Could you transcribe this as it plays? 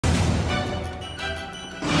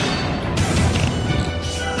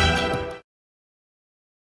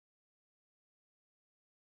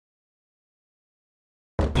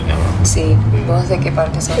Sí, ¿vos de qué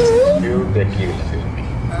parte sos? Yo de aquí, de la Ciudad de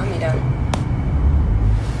México. Ah, mira.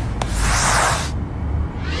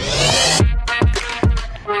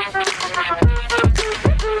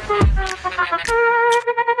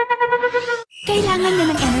 Kailangan na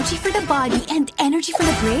ng energy for the body and energy for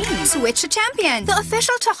the brain. Switch to Champion, the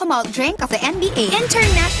official chocolate drink of the NBA.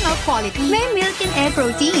 International quality. May milk and egg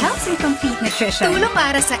protein. Helps in complete nutrition. Tulong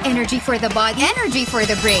para sa energy for the body, energy for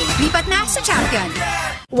the brain. Lipat na sa Champion.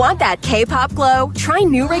 Want that K-pop glow? Try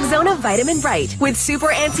new Rexona Vitamin Bright with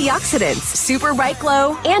super antioxidants, super bright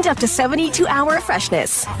glow, and up to 72-hour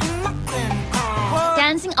freshness.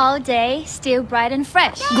 Dancing all day, still bright and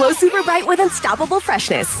fresh. Glow super bright with unstoppable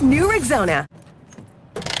freshness. New Rexona.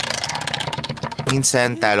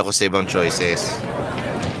 Minsan, talo ko sa ibang choices.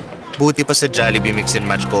 Buti pa sa Jollibee Mix and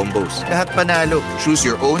Match combos. Lahat panalo. Choose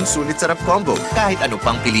your own sulit sarap combo. Kahit ano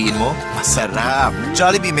pang piliin mo, masarap.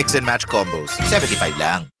 Jollibee Mix and Match combos. 75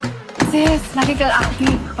 lang. Sis, lagi kang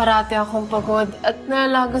active. Parati akong pagod at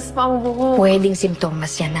nalagas pa ang buko. Pwedeng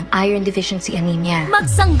simptomas yan ng iron deficiency anemia.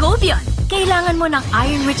 Mag-Sangobion! Kailangan mo ng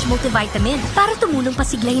iron-rich multivitamin para tumulong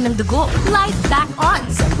pasiglahin ng dugo. Life back on!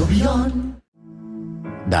 Sangobion!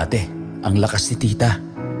 Dati, ang lakas ni tita.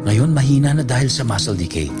 Ngayon, mahina na dahil sa muscle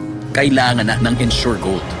decay. Kailangan na ng Ensure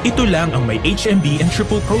Gold. Ito lang ang may HMB and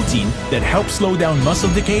triple protein that helps slow down muscle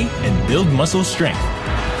decay and build muscle strength.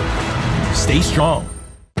 Stay strong.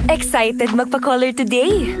 Excited magpa-color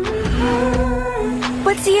today.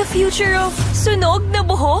 But see a future of sunog na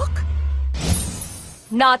buhok?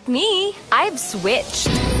 Not me. I've switched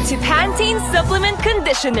to Pantene Supplement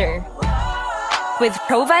Conditioner with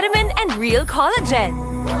provitamin and real collagen.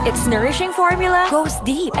 Its nourishing formula goes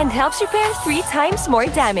deep and helps repair 3 times more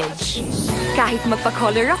damage. Kahit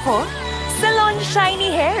magpa-color ako, salon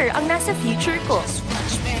shiny hair ang nasa future ko.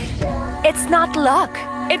 It's not luck.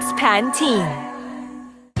 It's Pantene.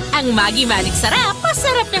 Ang Maggi Magic Sarap,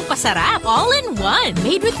 pasarap ng pasarap. All in one.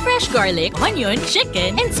 Made with fresh garlic, onion,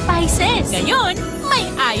 chicken, and spices. Ngayon, may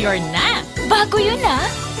iron na. Bago yun ah.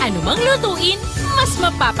 Anumang lutuin, mas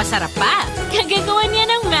mapapasarap pa. Kagagawa niya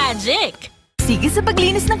ng magic. Sige sa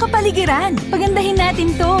paglinis ng kapaligiran. Pagandahin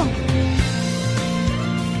natin to.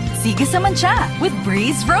 Sige sa mancha with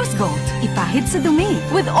Breeze Rose Gold. Ipahid sa dumi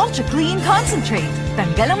with Ultra Clean Concentrate.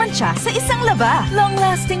 Tanggal ang mancha sa isang laba.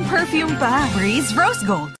 Long-lasting perfume pa. Breeze Rose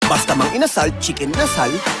Gold. Basta mang inasal, chicken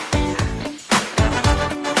nasal.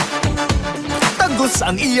 Tagus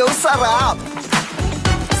ang iyong sarap.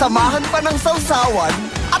 Samahan pa ng sausawan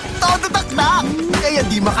at todo takdak. Kaya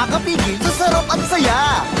di makakapigil sa sarap at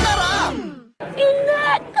saya. Tara!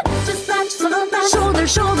 Ingat! Just back, shoulder,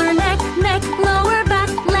 shoulder, neck, neck, lower back,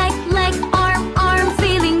 leg, leg, arm, arm,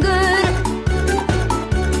 feeling good.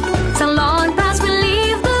 Sa long pass,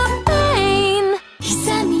 relieve the pain. He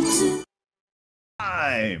sent me to...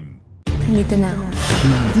 Nandito na ako.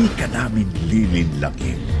 Hindi ka namin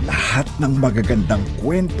lilinlangin. Lahat ng magagandang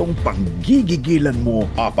kwentong panggigigilan mo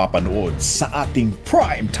mapapanood sa ating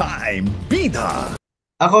primetime bida.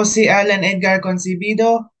 Ako si Alan Edgar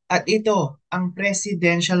Consebido at ito ang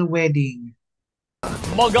Presidential Wedding.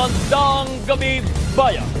 Magandang gabi,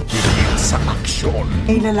 bayan! Gigil sa aksyon.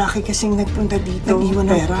 May lalaki kasing nagpunta dito.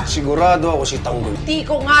 Nag-iwan ng pera. Sigurado ako si Tanggol. Di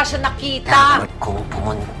ko nga siya nakita. Dapat kong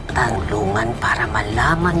pumunta tulungan para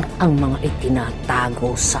malaman ang mga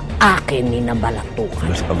itinatago sa akin ni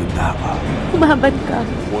Nabalatukan. Mas paganda ka. Kumabad ka.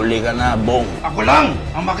 Huli ka na, Bong. Ako lang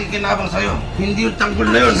ang makikinabang sa'yo. Hindi yung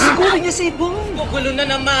Tanggol na yun, ha? Siguro niya si Bong. Gugulo na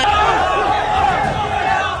naman.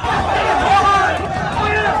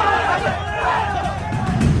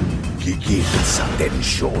 Gigil sa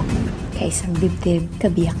tensyon. Kaisang dibdib,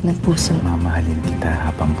 kabiyak ng puso. Mamahalin kita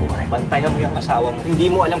habang buhay. Bantayan mo yung asawa mo. Hindi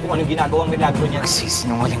mo alam kung anong ginagawang milagro niya.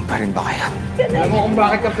 Magsisinungaling pa rin ba kaya? Alam mo kung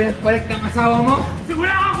bakit ka pinagpalit ng asawa mo?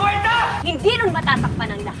 Sigura ka kwenta! Hindi nun matatakpan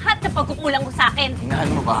ang lahat na pagkukulang mo sa akin. Inahan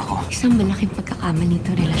mo ba ako? Isang malaking pagkakamali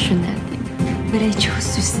itong relasyon natin. But I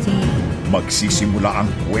chose to stay. Magsisimula ang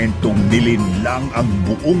kwentong nilinlang ang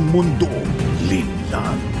buong mundo.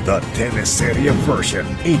 Linlang, the teleserye version,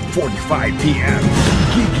 8:45 p.m.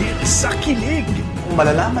 Gigil sa kilig. Kung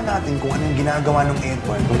malalaman natin kung anong ginagawa ng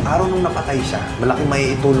Edward, kung araw nung napatay siya, malaking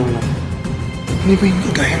may itulong mo. Hindi ba yung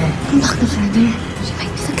gaya ng... Anak na father. Siya ay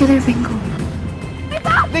sa killer Bingo.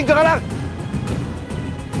 Bingo ka lang!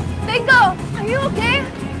 Bingo! Are you okay?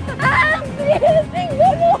 Please, Bingo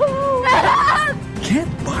mo!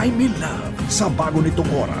 Can't Buy Me Love sa bago nitong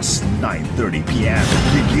oras, 9:30 p.m.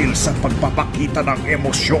 Gigil sa pagpapakita ng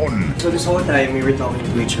emosyon. So this whole time, we were talking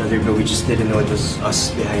to each other, but we just didn't know it was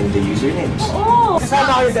us behind the usernames. Oh!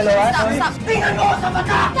 Kasama kayo dalawa? Tingnan mo sa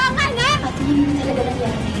mata! Tama na! Patingin mo talaga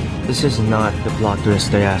nangyari. This is not the plot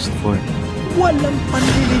twist I asked for. Walang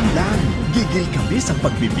panlilinlang. Gigil kami sa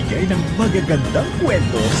pagbibigay ng magagandang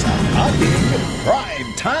kwento sa ating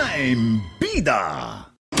Primetime Bida.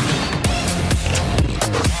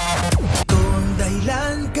 Kung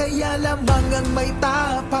dahilan kaya lamang ang may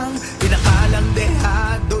tapang, inakalang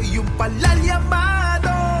dehado yung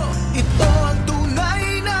palalyamado. Ito ang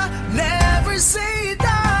tunay na never say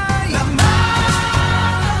die.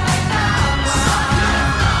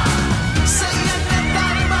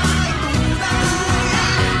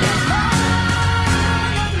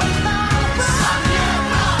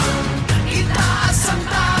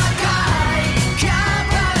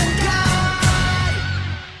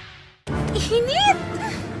 Hinit!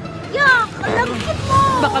 Yak! Alangkit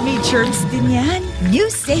mo! Baka may germs din yan.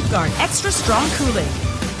 New Safeguard Extra Strong Cooling.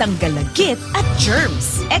 Tanggal lagkit at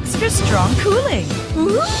germs. Extra Strong Cooling.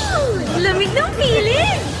 Ooh! Lamig ng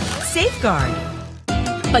feeling! Safeguard.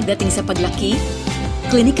 Pagdating sa paglaki,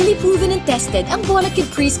 clinically proven and tested ang Bola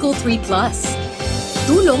Kid Preschool 3+.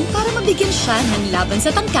 Tulong para mabigyan siya ng laban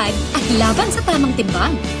sa tangkad at laban sa tamang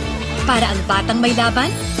timbang. Para ang batang may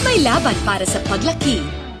laban para sa paglaki.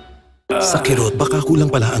 Sa kirot, baka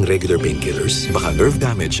kulang pala ang regular painkillers. Baka nerve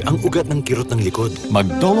damage ang ugat ng kirot ng likod.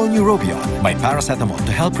 Mag-Dolo Neurobion. May paracetamol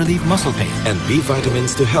to help relieve muscle pain. And B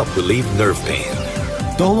vitamins to help relieve nerve pain.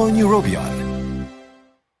 Dolo Neurobion.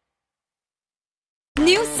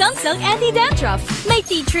 New Sunsilk Anti-Dandruff. May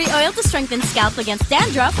tea tree oil to strengthen scalp against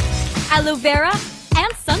dandruff, aloe vera,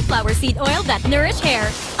 and sunflower seed oil that nourish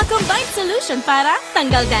hair. A combined solution para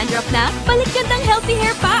tanggal dandruff na, balik gandang healthy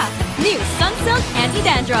hair pa. New Sunsilk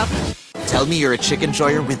Anti-Dandruff. Tell me you're a chicken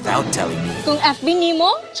joyer without telling me. Kung FB ni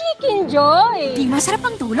mo, Chicken Joy. Di masarap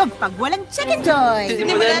ang tulog pag walang Chicken Joy.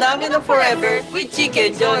 Simulan namin ang forever with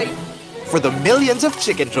Chicken Joy. For the millions of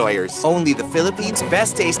chicken joyers, only the Philippines'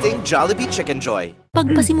 best-tasting Jollibee Chicken Joy.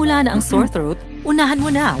 Pagpasimula na ang sore throat, unahan mo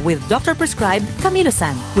na with doctor-prescribed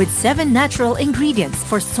Kapamilya with 7 natural ingredients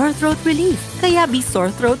for sore throat relief. Kaya be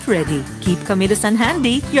sore throat ready. Keep Kapamilya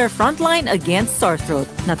handy, your frontline against sore throat.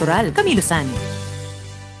 Natural Kapamilya.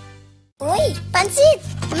 Uy, pansit!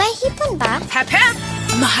 May hipon ba? Hap, hap!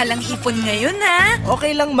 Mahal ang hipon ngayon, ha?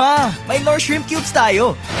 Okay lang, ma. May Nor Shrimp Cubes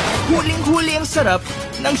tayo. Huling-huli ang sarap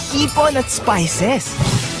ng hipon at spices.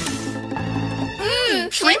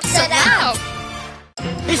 Shrimp sarap!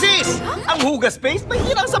 Isis! Ang hugas paste may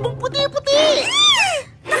hirang sabong puti-puti!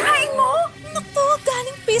 Nakain mo? Naku,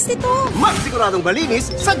 galing paste ito. Mas siguradong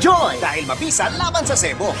malinis sa Joy! Dahil mabisa laban sa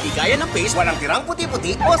sebo. Igaya ng paste, walang tirang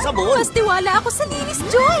puti-puti o sabon. Mas tiwala ako sa linis,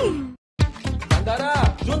 Joy! Andara,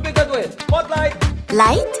 준비 가도해. Spotlight.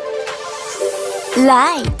 Light?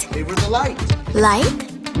 Light. Favor the light. Light?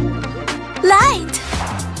 Light!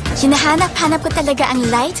 Hinahanap-hanap ko talaga ang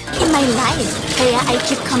light in my life. Kaya I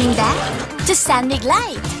keep coming back to Sandig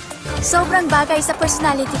Light. Sobrang bagay sa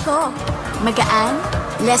personality ko. Magaan,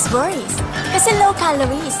 less worries. Kasi low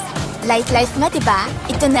calories. Light life nga, diba?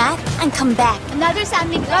 Ito na ang comeback. Another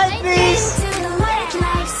Sandig Light, please! Light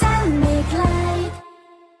life, Sandig Light.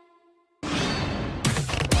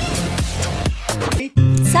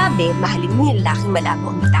 Sabi, mahalin mo yung lalaking malabo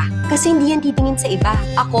ang mata. Kasi hindi yan titingin sa iba.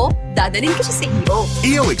 Ako, dadalhin ko siya sa iyo.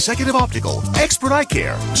 EO Executive Optical, expert eye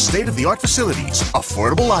care, state-of-the-art facilities,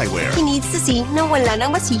 affordable eyewear. He needs to see na wala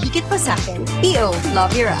nang masihigit pa sa akin. EO,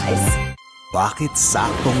 love your eyes. Bakit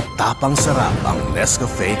saktong tapang sarap ang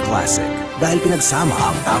Nescafe Classic? Dahil pinagsama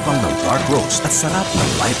ang tapang ng dark roast at sarap ng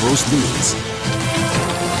light roast beans.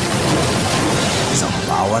 Sa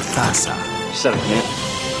bawat tasa. Sarap niya.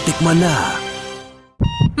 Tikman na.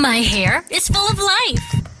 My hair is full of life.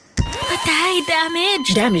 Patay,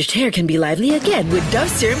 damage. Damaged hair can be lively again with Dove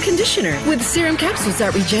Serum Conditioner. With serum capsules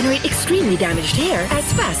that regenerate extremely damaged hair as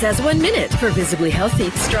fast as 1 minute for visibly healthy,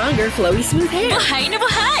 stronger, flowy, smooth hair. Bahay na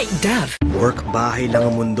bahay! Dove. Work bahay lang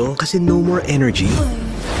ang mundo kasi no more energy.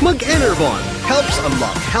 Mag-Enervon helps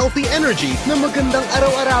unlock healthy energy na magandang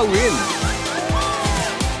araw-arawin.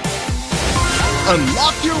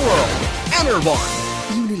 Unlock your world. Enervon.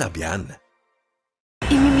 Unilab yan.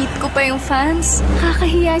 Imi-meet ko pa yung fans.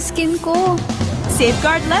 Kakahiya skin ko.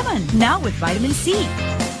 Safeguard Lemon, now with vitamin C.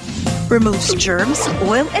 Removes germs,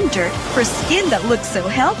 oil, and dirt for skin that looks so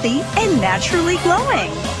healthy and naturally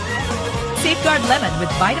glowing. Safeguard Lemon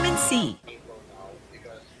with vitamin C.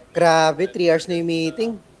 Grabe, 3 hours na yung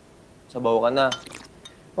meeting. Sabaw ka na.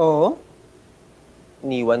 Oo.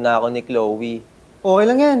 Iniwan na ako ni Chloe. Okay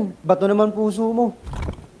lang yan. Bato naman puso mo.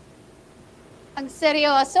 Ang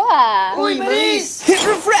seryoso ah. Uy, Maris! Hit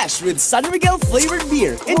refresh with San Miguel flavored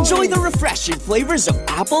beer. Enjoy the refreshing flavors of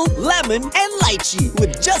apple, lemon, and lychee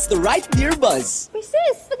with just the right beer buzz. Uy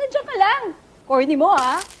sis, ba't nandiyan ka lang? Corny mo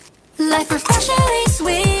ah. Life refreshingly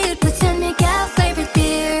sweet with San Miguel flavored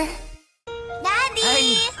beer.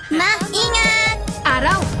 Ma, ingat!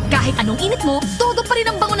 Araw, kahit anong init mo, todo pa rin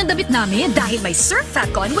ang bango ng damit namin dahil may Surf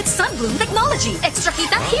Fatcon with Sunbloom Technology. Extra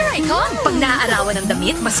kita, here I come! Pag naaarawan ng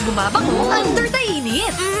damit, mas gumabango under the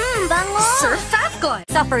init. Bango! Surf Fatcon!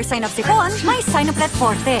 Sa first sign of sipon, may Sinopret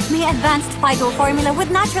Forte. May advanced Phyto formula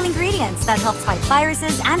with natural ingredients that helps fight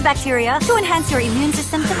viruses and bacteria to enhance your immune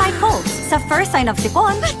system to fight colds. Sa first sign of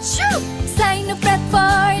sipon, Achoo! Sinopret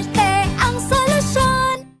Forte ang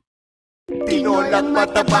solusyon! Tinolang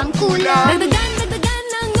matabang kulang. Dagdagan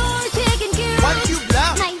ng Nor Chicken Cube. One tube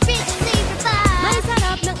lang. May fish flavor pa. May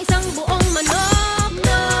sarap ng isang buong manok.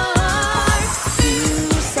 Nor!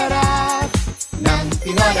 Sarap ng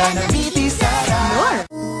tinola na miti sarap.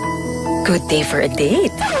 Good day for a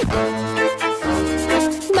date.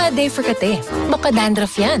 Bad day for kate. Baka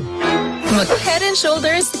dandruff yan. Mag Head and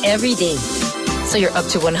Shoulders every day. So you're up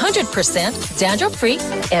to 100% dandruff-free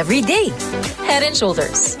every day. Head and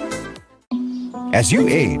Shoulders. As you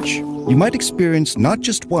age, you might experience not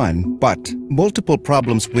just one, but multiple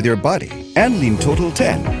problems with your body. Anlin Total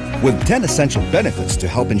 10, with 10 essential benefits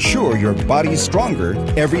to help ensure your body is stronger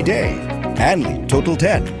every day. Anlin Total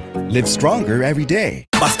 10, live stronger every day.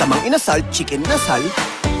 Basta mang inasal, chicken nasal.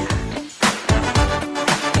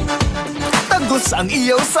 Tagos ang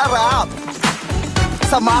iyaw sarap.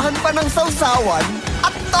 Samahan pa ng sausawan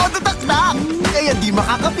at todo takdak. Kaya di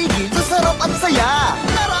makakapigil sa sarap at saya.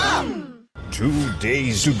 Tara! 2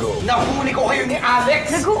 days to go. Nahuli ko kayo ni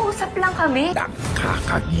Alex! Nag-uusap lang kami.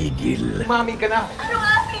 Nakakagigil. Umamin ka na. Ano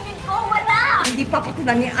nga feeling ko? Wala! Hindi pa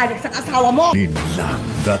patulan ni Alex ang asawa mo! Linlang,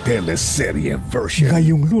 the teleserye version.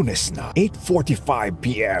 Ngayong Lunes na, 8:45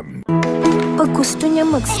 p.m. Pag gusto niya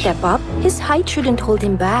mag-step up, his height shouldn't hold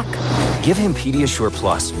him back. Give him Pediasure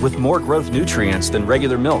Plus with more growth nutrients than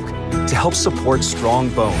regular milk to help support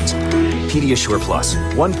strong bones. Pediasure Plus,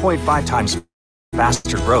 1.5 times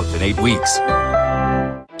faster growth in 8 weeks.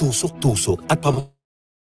 Tusok-tusok at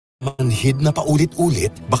pamanhid na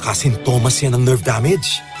paulit-ulit, baka sintomas yan ng nerve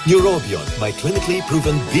damage. Neurobion, may clinically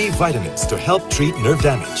proven B vitamins to help treat nerve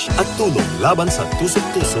damage at tulong laban sa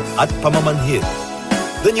tusok-tusok at pamamanhid.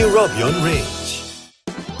 The Neurobion range.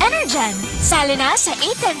 Energen! Sali na sa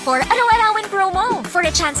 8-10-4 araw-arawin promo for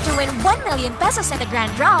a chance to win 1 million pesos at the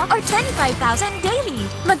grand draw or 25,000 daily.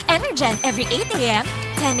 Mag-Energen every 8 a.m.,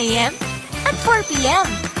 10 a.m., at 4 p.m.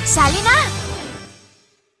 Sali na!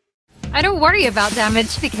 I don't worry about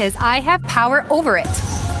damage because I have power over it.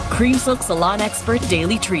 Cream Silk Salon Expert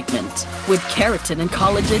Daily Treatment with keratin and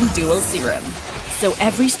collagen dual serum. So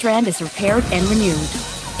every strand is repaired and renewed.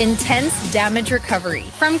 Intense damage recovery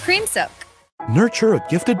from Cream Silk. Nurture a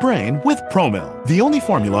gifted brain with Promil, the only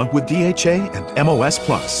formula with DHA and MOS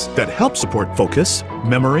Plus that helps support focus,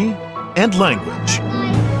 memory, and language.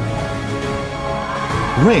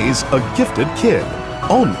 Raise a gifted kid,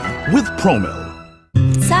 only with Promil.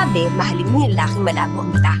 Sabi, mahalin mo yung laking malabo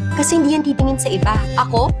ang mata. Kasi hindi yan titingin sa iba.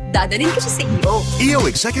 Ako, dadalhin ko siya sa EO. EO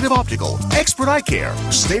Executive Optical, Expert Eye Care,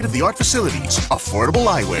 state-of-the-art facilities, affordable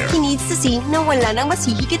eyewear. He needs to see na wala nang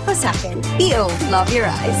masihigit pa sa akin. EO, love your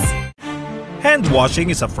eyes. Hand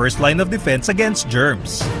washing is a first line of defense against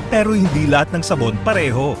germs. Pero hindi lahat ng sabon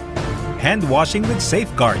pareho. Hand washing with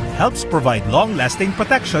Safeguard helps provide long-lasting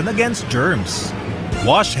protection against germs.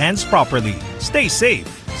 Wash hands properly. Stay safe.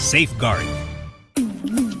 Safeguard.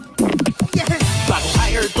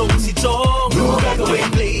 Bago-hire tong si Chong. Gagawin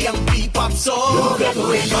play ang P-pop song.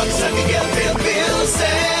 Gagawin mag San Miguel Film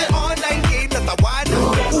Pilsen. Online game na tawan.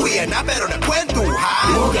 Uwi na pero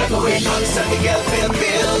nagkwentuhan. Gagawin mag San Miguel Film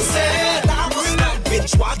Pilsen. Tapos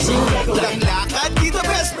nag-binge watching. Walang lakad, kita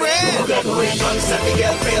best friend. Gagawin mag San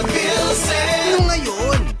Miguel Film Pilsen. Ano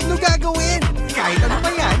ngayon? Ano gagawin? Kahit ano pa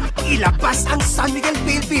yan, ilabas ang San Miguel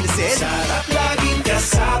Pale Pilsen.